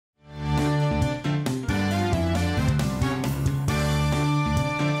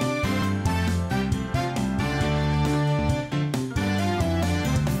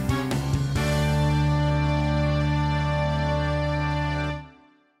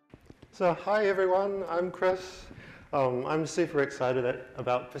So hi everyone, I'm Chris. I'm super excited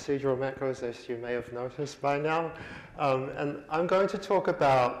about procedural macros, as you may have noticed by now. And I'm going to talk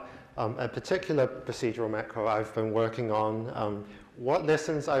about a particular procedural macro I've been working on, what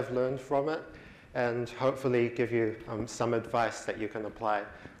lessons I've learned from it, and hopefully give you some advice that you can apply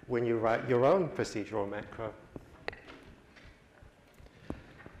when you write your own procedural macro.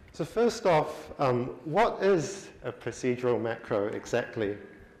 So first off, what is a procedural macro exactly?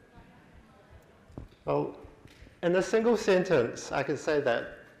 Well, in a single sentence, I can say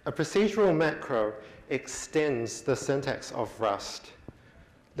that a procedural macro extends the syntax of Rust.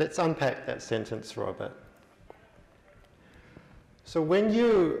 Let's unpack that sentence for a bit. So when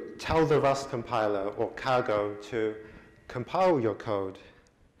you tell the Rust compiler or cargo to compile your code,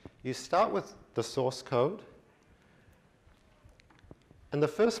 you start with the source code. And the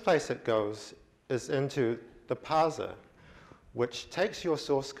first place it goes is into the parser, which takes your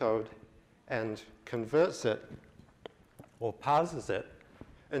source code and converts it or parses it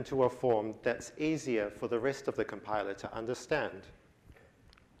into a form that's easier for the rest of the compiler to understand.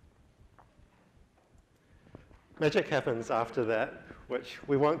 Magic happens after that, which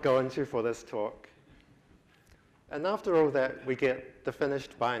we won't go into for this talk. And after all that, we get the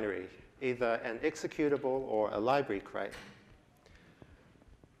finished binary, either an executable or a library crate.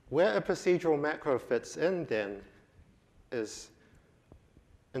 Where a procedural macro fits in, then, is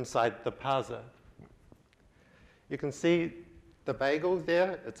inside the parser. You can see the bagel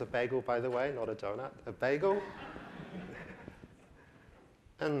there. It's a bagel, by the way, not a donut, a bagel.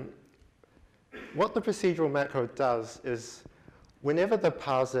 And what the procedural macro does is whenever the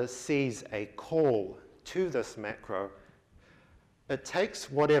parser sees a call to this macro, it takes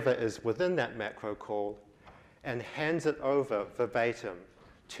whatever is within that macro call and hands it over verbatim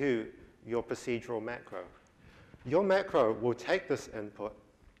to your procedural macro. Your macro will take this input,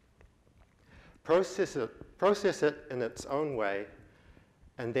 process it in its own way,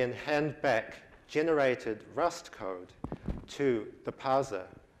 and then hand back generated Rust code to the parser,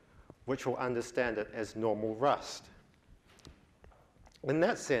 which will understand it as normal Rust. In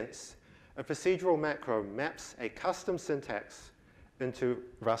that sense, a procedural macro maps a custom syntax into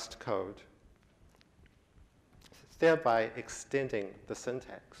Rust code, thereby extending the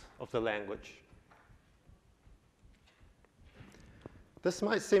syntax of the language. This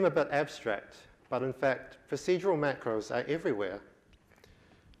might seem a bit abstract, but in fact, procedural macros are everywhere.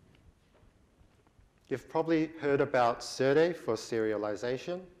 You've probably heard about Serde for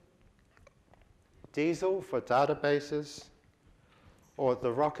serialization, Diesel for databases, or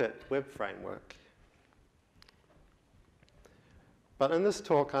the Rocket web framework. But in this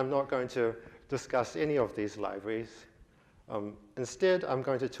talk, I'm not going to discuss any of these libraries. Instead, I'm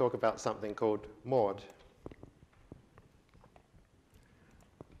going to talk about something called Maud.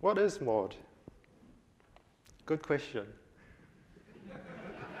 What is Maud? Good question.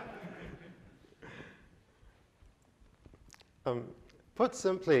 Put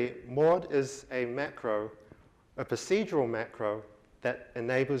simply, Maud is a macro, a procedural macro that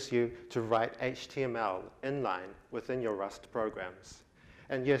enables you to write HTML inline within your Rust programs.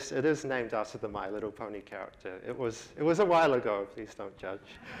 And yes, it is named after the My Little Pony character. It was a while ago, please don't judge.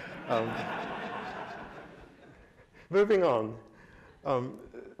 Moving on.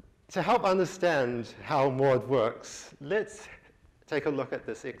 To help understand how Maud works, let's take a look at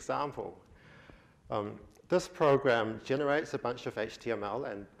this example. This program generates a bunch of HTML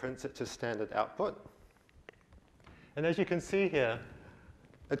and prints it to standard output. And as you can see here,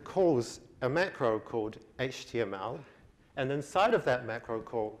 it calls a macro called HTML, and inside of that macro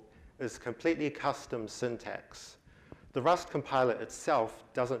call is completely custom syntax. The Rust compiler itself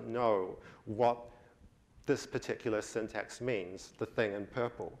doesn't know what this particular syntax means, the thing in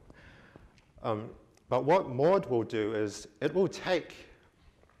purple. But what Maud will do is it will take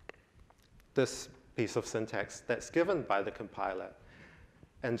this piece of syntax that's given by the compiler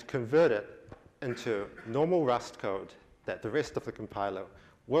and convert it into normal Rust code that the rest of the compiler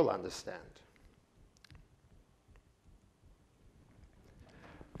will understand.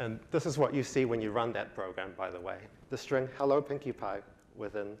 And this is what you see when you run that program, by the way. The string hello Pinkie Pie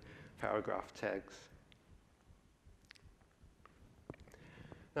within paragraph tags.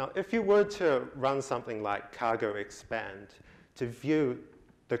 Now, if you were to run something like cargo expand to view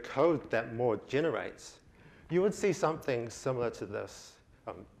the code that Maud generates, you would see something similar to this.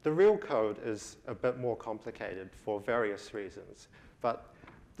 The real code is a bit more complicated for various reasons, but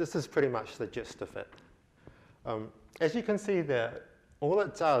this is pretty much the gist of it. As you can see there, all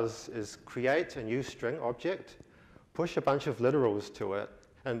it does is create a new string object, push a bunch of literals to it,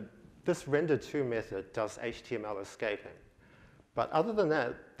 and this render2 method does HTML escaping. But other than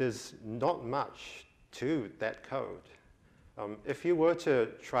that, there's not much to that code. If you were to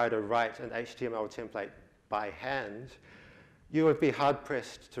try to write an HTML template by hand, you would be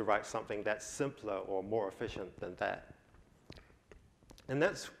hard-pressed to write something that's simpler or more efficient than that. And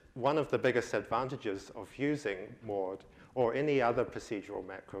that's one of the biggest advantages of using Maud or any other procedural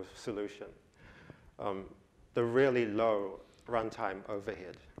macro solution, the really low runtime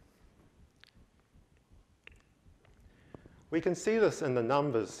overhead. We can see this in the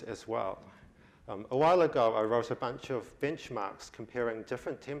numbers as well. A while ago, I wrote a bunch of benchmarks comparing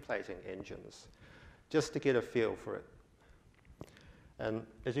different templating engines just to get a feel for it. And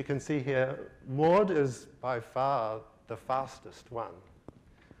as you can see here, Maud is by far the fastest one.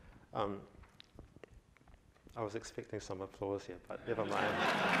 I was expecting some applause here, but never mind.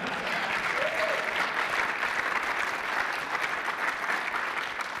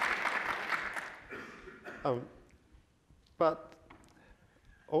 But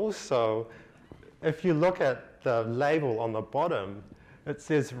also, if you look at the label on the bottom, it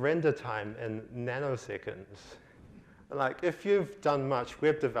says render time in nanoseconds. Like, if you've done much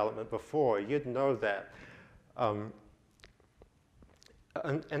web development before, you'd know that an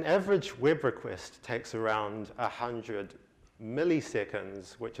average web request takes around 100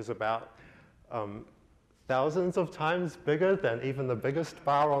 milliseconds, which is about thousands of times bigger than even the biggest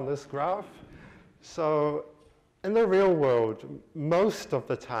bar on this graph. So in the real world, most of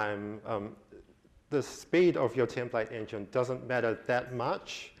the time, the speed of your template engine doesn't matter that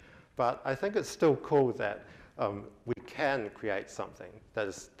much, but I think it's still cool that we can create something that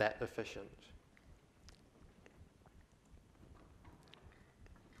is that efficient.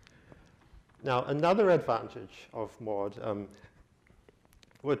 Now, another advantage of Maud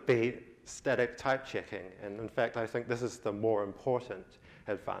would be static type checking. And in fact, I think this is the more important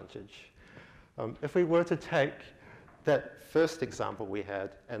advantage. If we were to take that first example we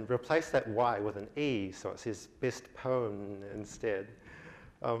had and replace that Y with an E, so it says best pwn instead,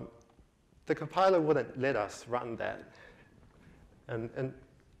 the compiler wouldn't let us run that. And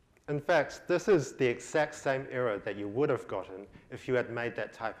in fact, this is the exact same error that you would have gotten if you had made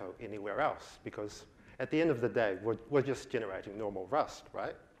that typo anywhere else, because at the end of the day, we're just generating normal Rust,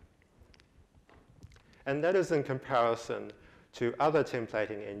 right? And that is in comparison to other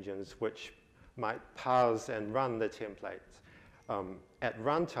templating engines which might parse and run the templates at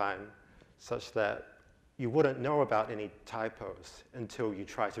runtime such that you wouldn't know about any typos until you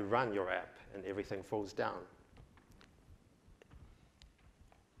try to run your app and everything falls down.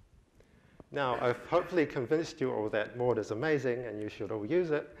 Now, I've hopefully convinced you all that Maud is amazing and you should all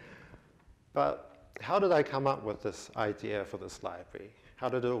use it, but how did I come up with this idea for this library? How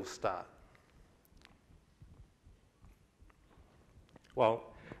did it all start? Well,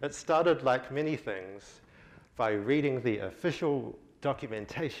 it started, like many things, by reading the official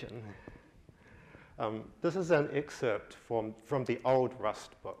documentation. This is an excerpt from the old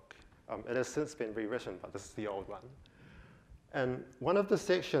Rust book. It has since been rewritten, but this is the old one. And one of the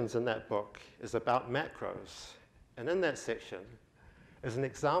sections in that book is about macros. And in that section is an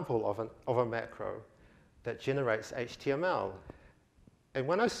example of a macro that generates HTML. And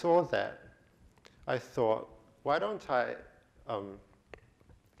when I saw that, I thought, why don't I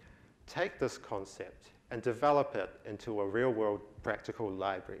take this concept and develop it into a real-world practical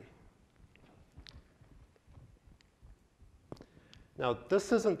library? Now,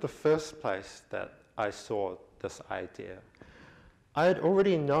 this isn't the first place that I saw this idea. I had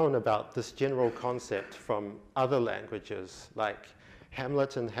already known about this general concept from other languages like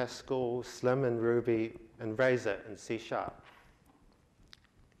Hamlet in Haskell, Slim in Ruby, and Razor in C#.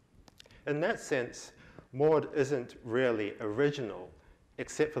 In that sense, Maud isn't really original,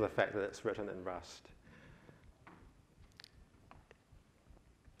 except for the fact that it's written in Rust.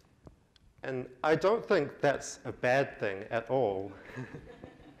 And I don't think that's a bad thing at all.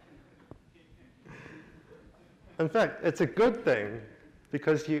 In fact, it's a good thing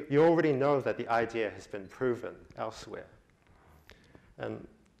because you already know that the idea has been proven elsewhere. And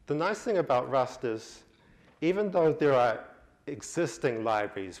the nice thing about Rust is, even though there are existing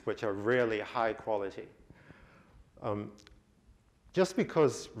libraries which are really high quality, just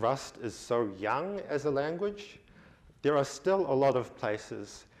because Rust is so young as a language, there are still a lot of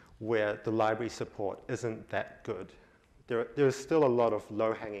places where the library support isn't that good. There's still a lot of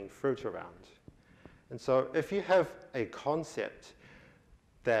low-hanging fruit around. And so if you have a concept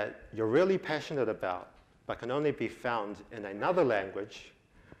that you're really passionate about but can only be found in another language,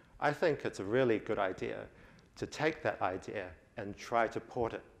 I think it's a really good idea to take that idea and try to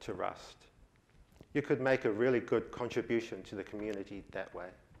port it to Rust. You could make a really good contribution to the community that way.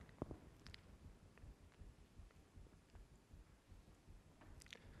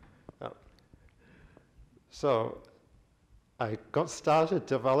 So I got started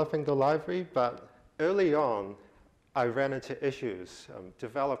developing the library, but early on, I ran into issues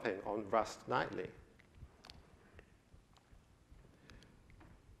developing on Rust nightly.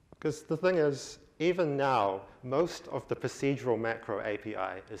 Because the thing is, even now, most of the procedural macro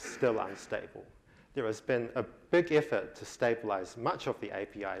API is still unstable. There has been a big effort to stabilize much of the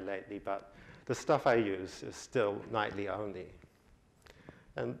API lately, but the stuff I use is still nightly only.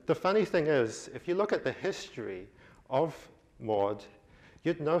 And the funny thing is, if you look at the history of Maud,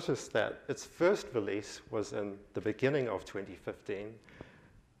 you'd notice that its first release was in the beginning of 2015,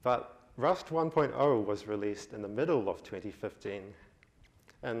 but Rust 1.0 was released in the middle of 2015.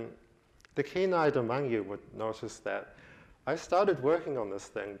 And the keen-eyed among you would notice that I started working on this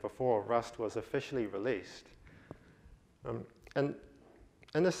thing before Rust was officially released. And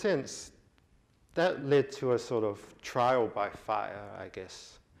in a sense, that led to a sort of trial by fire, I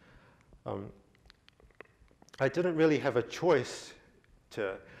guess. I didn't really have a choice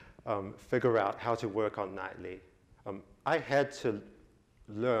to figure out how to work on nightly. I had to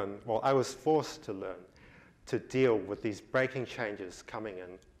learn, well, I was forced to learn to deal with these breaking changes coming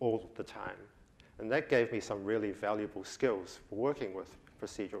in all the time. And that gave me some really valuable skills for working with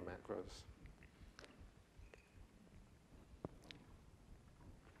procedural macros.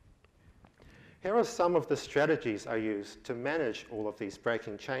 Here are some of the strategies I use to manage all of these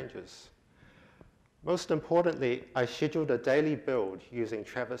breaking changes. Most importantly, I scheduled a daily build using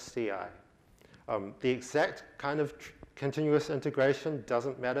Travis CI. The exact kind of continuous integration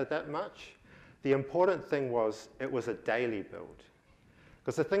doesn't matter that much. The important thing was it was a daily build.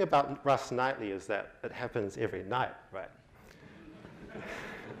 Because the thing about Rust Nightly is that it happens every night, right?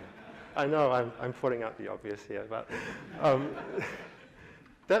 I know I'm putting out the obvious here, but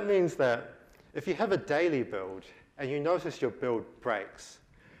that means that if you have a daily build and you notice your build breaks,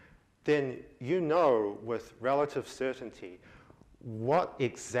 then you know with relative certainty what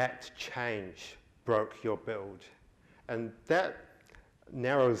exact change broke your build. And that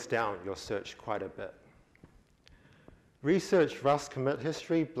narrows down your search quite a bit. Research Rust commit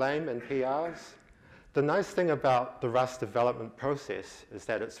history, blame, and PRs. The nice thing about the Rust development process is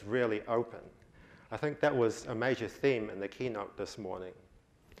that it's really open. I think that was a major theme in the keynote this morning.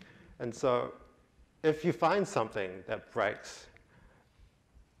 And so if you find something that breaks,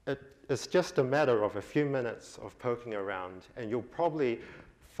 it's just a matter of a few minutes of poking around, and you'll probably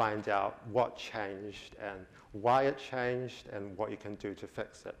find out what changed and why it changed and what you can do to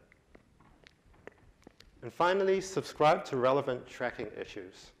fix it. And finally, subscribe to relevant tracking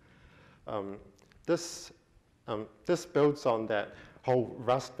issues. This builds on that whole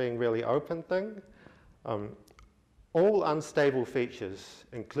Rust being really open thing. All unstable features,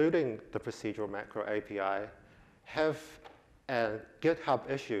 including the procedural macro API, have a GitHub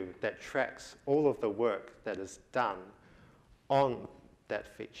issue that tracks all of the work that is done on that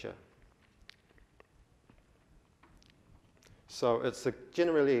feature. So it's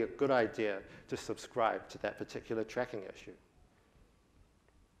generally a good idea to subscribe to that particular tracking issue.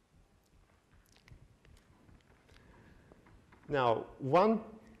 Now, one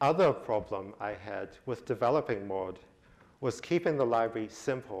other problem I had with developing Maud was keeping the library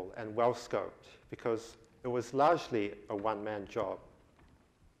simple and well-scoped, because it was largely a one-man job.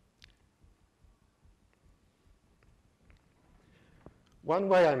 One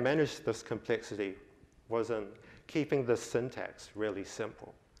way I managed this complexity was in keeping the syntax really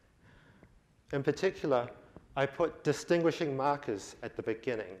simple. In particular, I put distinguishing markers at the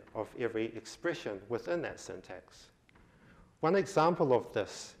beginning of every expression within that syntax. One example of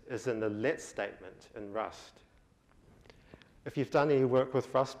this is in the let statement in Rust. If you've done any work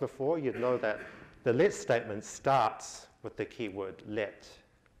with Rust before, you'd know that the let statement starts with the keyword let.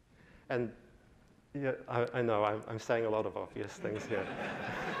 And yeah, I know I'm saying a lot of obvious things here.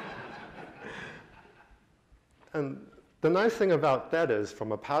 And the nice thing about that is,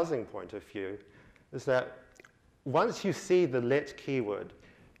 from a parsing point of view, is that once you see the let keyword,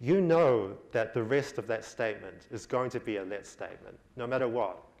 you know that the rest of that statement is going to be a let statement, no matter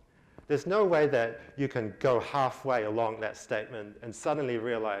what. There's no way that you can go halfway along that statement and suddenly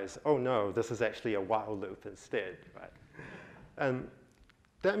realize, oh no, this is actually a while loop instead, right? And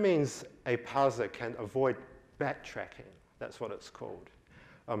that means a parser can avoid backtracking. That's what it's called.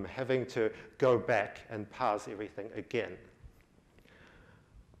 Having to go back and parse everything again.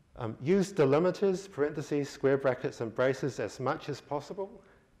 Use delimiters, parentheses, square brackets, and braces as much as possible.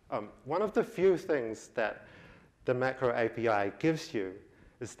 One of the few things that the macro API gives you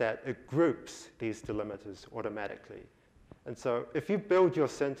is that it groups these delimiters automatically. And so if you build your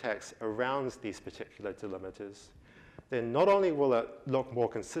syntax around these particular delimiters, then not only will it look more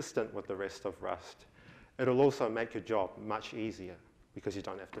consistent with the rest of Rust, it'll also make your job much easier because you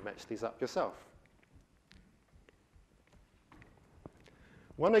don't have to match these up yourself.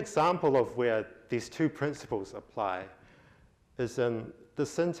 One example of where these two principles apply is in the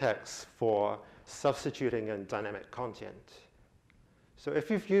syntax for substituting in dynamic content. So if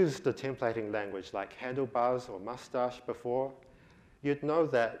you've used a templating language like Handlebars or Mustache before, you'd know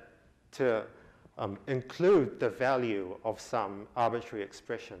that to include the value of some arbitrary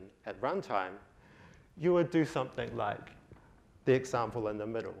expression at runtime, you would do something like the example in the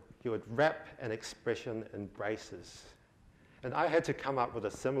middle. You would wrap an expression in braces. And I had to come up with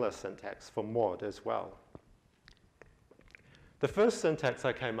a similar syntax for mod as well. The first syntax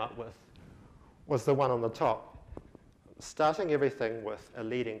I came up with was the one on the top, starting everything with a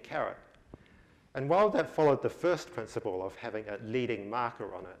leading caret. And while that followed the first principle of having a leading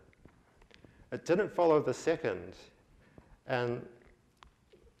marker on it, it didn't follow the second. And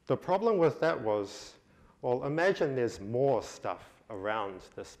the problem with that was, well, imagine there's more stuff around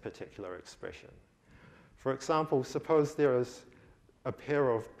this particular expression. For example, suppose there is a pair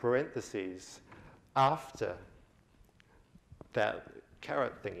of parentheses after that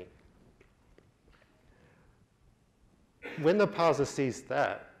caret thingy. When the parser sees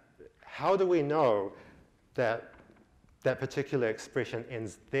that, how do we know that that particular expression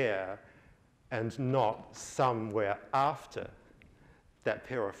ends there and not somewhere after that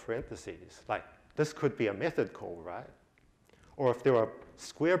pair of parentheses? Like, this could be a method call, right? Or if there were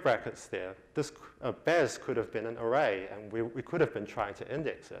square brackets there, this baz could have been an array, and we could have been trying to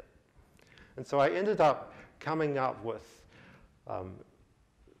index it. And so I ended up coming up with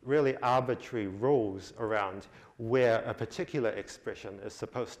really arbitrary rules around where a particular expression is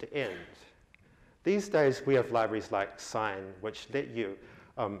supposed to end. These days, we have libraries like Sign, which let you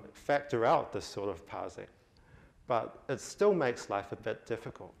factor out this sort of parsing, but it still makes life a bit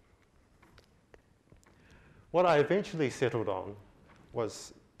difficult. What I eventually settled on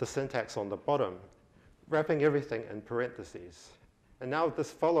was the syntax on the bottom, wrapping everything in parentheses. And now this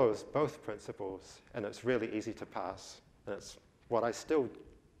follows both principles, and it's really easy to parse. And it's what I still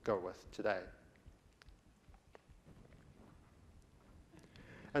go with today.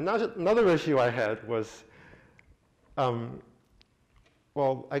 Another issue I had was,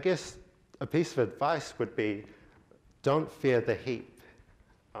 well, I guess a piece of advice would be, don't fear the heap.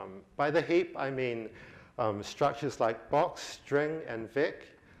 By the heap, I mean structures like box, string, and vec,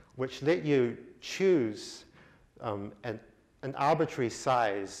 which let you choose an arbitrary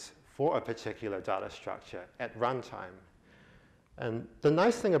size for a particular data structure at runtime. And the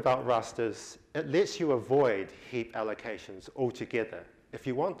nice thing about Rust is it lets you avoid heap allocations altogether if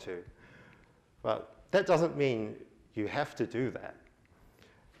you want to. But that doesn't mean you have to do that.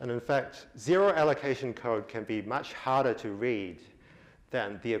 And in fact, zero allocation code can be much harder to read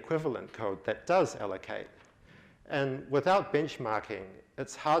than the equivalent code that does allocate. And without benchmarking,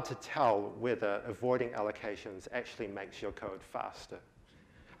 it's hard to tell whether avoiding allocations actually makes your code faster.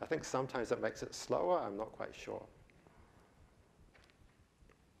 I think sometimes it makes it slower, I'm not quite sure.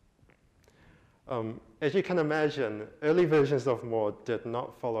 As you can imagine, early versions of mod did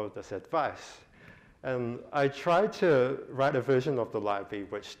not follow this advice. And I tried to write a version of the library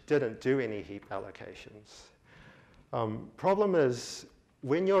which didn't do any heap allocations. Problem is,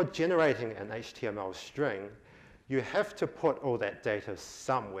 when you're generating an HTML string, you have to put all that data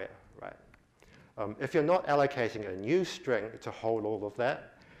somewhere, right? If you're not allocating a new string to hold all of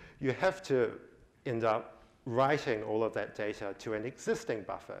that, you have to end up writing all of that data to an existing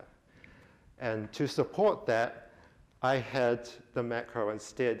buffer. And to support that, I had the macro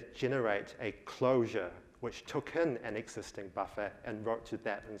instead generate a closure which took in an existing buffer and wrote to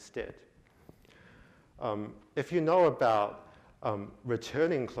that instead. If you know about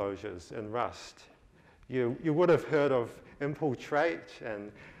returning closures in Rust, you would have heard of impl trait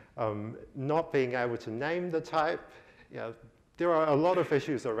and not being able to name the type. There are a lot of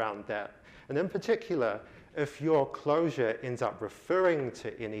issues around that. And in particular, if your closure ends up referring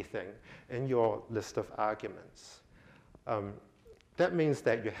to anything in your list of arguments, that means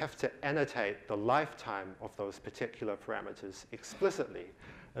that you have to annotate the lifetime of those particular parameters explicitly.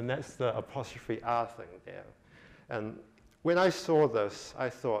 And that's the 'R thing there. And when I saw this, I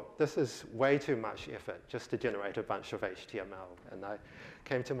thought, this is way too much effort just to generate a bunch of HTML. And I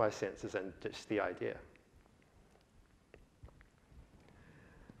came to my senses and ditched the idea.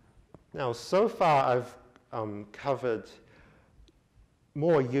 Now, so far, I've covered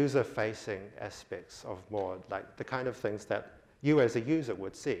more user-facing aspects of mod, like the kind of things that you as a user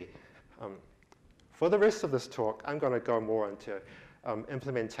would see. For the rest of this talk, I'm going to go more into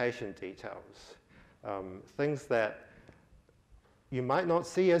implementation details, things that you might not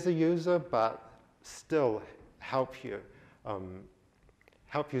see as a user, but still help you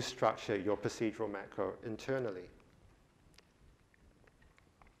structure your procedural macro internally.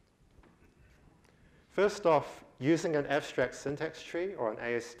 First off, using an abstract syntax tree or an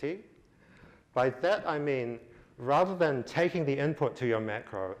AST. By that I mean, rather than taking the input to your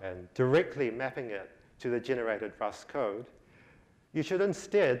macro and directly mapping it to the generated Rust code, you should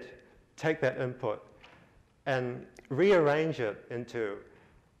instead take that input and rearrange it into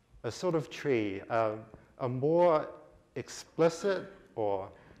a sort of tree, a more explicit or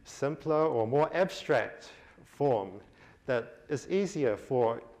simpler or more abstract form that is easier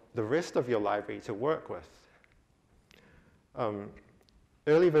for the rest of your library to work with.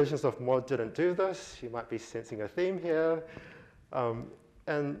 Early versions of Maud didn't do this. You might be sensing a theme here.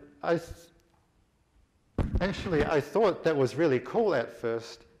 And I thought that was really cool at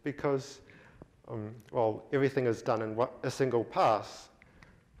first because, well, everything is done in a single pass.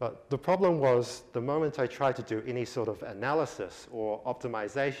 But the problem was the moment I tried to do any sort of analysis or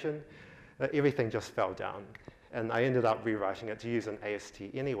optimization, everything just fell down. And I ended up rewriting it to use an AST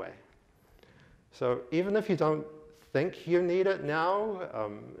anyway. So even if you don't think you need it now,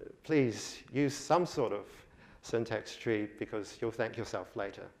 please use some sort of syntax tree because you'll thank yourself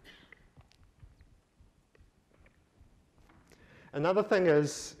later. Another thing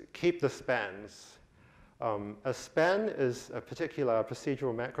is keep the spans. A span is a particular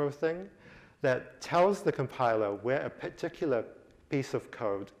procedural macro thing that tells the compiler where a particular piece of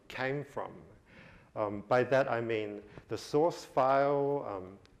code came from. By that I mean the source file,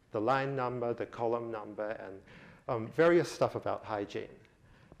 the line number, the column number, and various stuff about hygiene.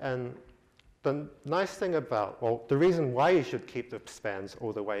 And the nice thing about, well, the reason why you should keep the spans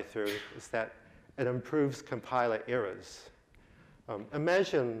all the way through is that it improves compiler errors.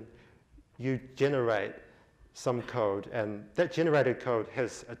 Imagine you generate some code, and that generated code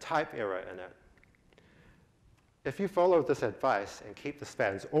has a type error in it. If you follow this advice and keep the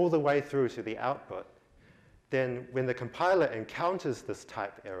spans all the way through to the output, then when the compiler encounters this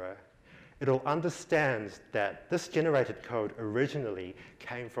type error, it'll understand that this generated code originally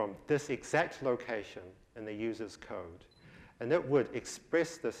came from this exact location in the user's code. And it would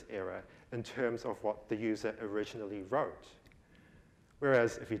express this error in terms of what the user originally wrote.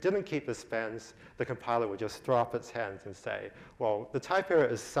 Whereas if you didn't keep the spans, the compiler would just throw up its hands and say, well, the type error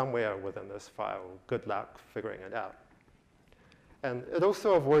is somewhere within this file. Good luck figuring it out. And it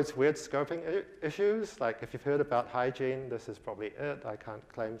also avoids weird scoping issues. Like if you've heard about hygiene, this is probably it. I can't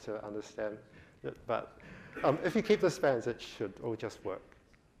claim to understand it. But if you keep the spans, it should all just work.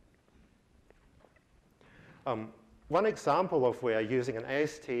 One example of where using an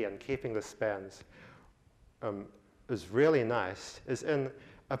AST and keeping the spans is really nice is in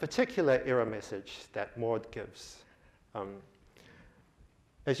a particular error message that Maud gives.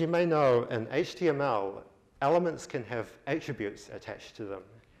 As you may know, in HTML, elements can have attributes attached to them.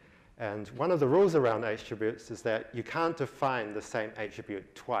 And one of the rules around attributes is that you can't define the same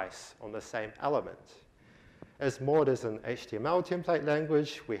attribute twice on the same element. As Maud is an HTML template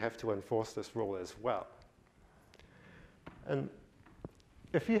language, we have to enforce this rule as well. And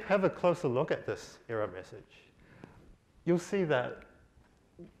if you have a closer look at this error message, you'll see that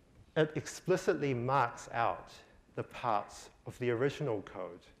it explicitly marks out the parts of the original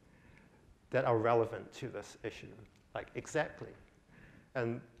code that are relevant to this issue, like exactly.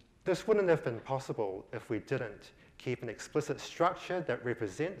 And this wouldn't have been possible if we didn't keep an explicit structure that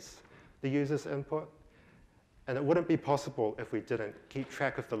represents the user's input. And it wouldn't be possible if we didn't keep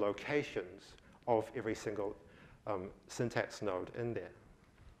track of the locations of every single syntax node in there.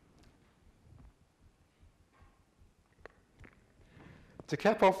 To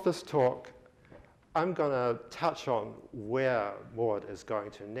cap off this talk, I'm going to touch on where Maud is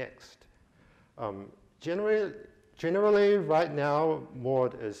going to next. Generally, right now,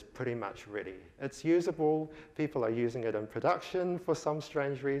 Maud is pretty much ready. It's usable. People are using it in production for some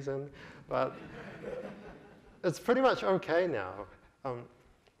strange reason, but it's pretty much OK now.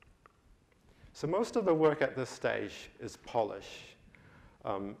 So most of the work at this stage is polish.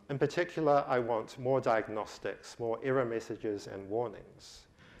 In particular, I want more diagnostics, more error messages and warnings.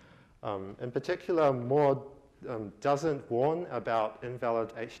 In particular, Maud doesn't warn about invalid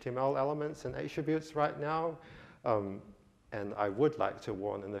HTML elements and attributes right now, and I would like to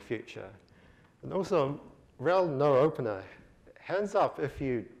warn in the future. And also, rel no opener. Hands up if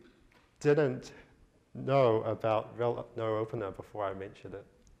you didn't know about rel no opener before I mentioned it.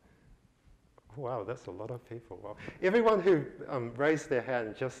 Wow, that's a lot of people. Well, everyone who raised their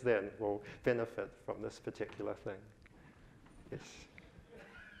hand just then will benefit from this particular thing. Yes.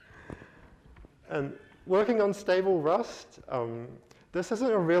 And working on stable Rust, this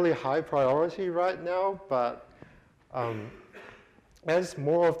isn't a really high priority right now, but as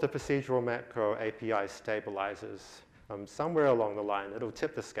more of the procedural macro API stabilizes, somewhere along the line, it'll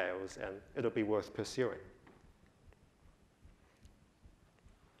tip the scales and it'll be worth pursuing.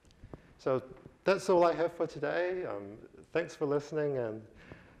 So that's all I have for today. Thanks for listening, and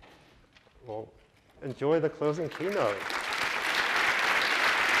well, enjoy the closing keynote.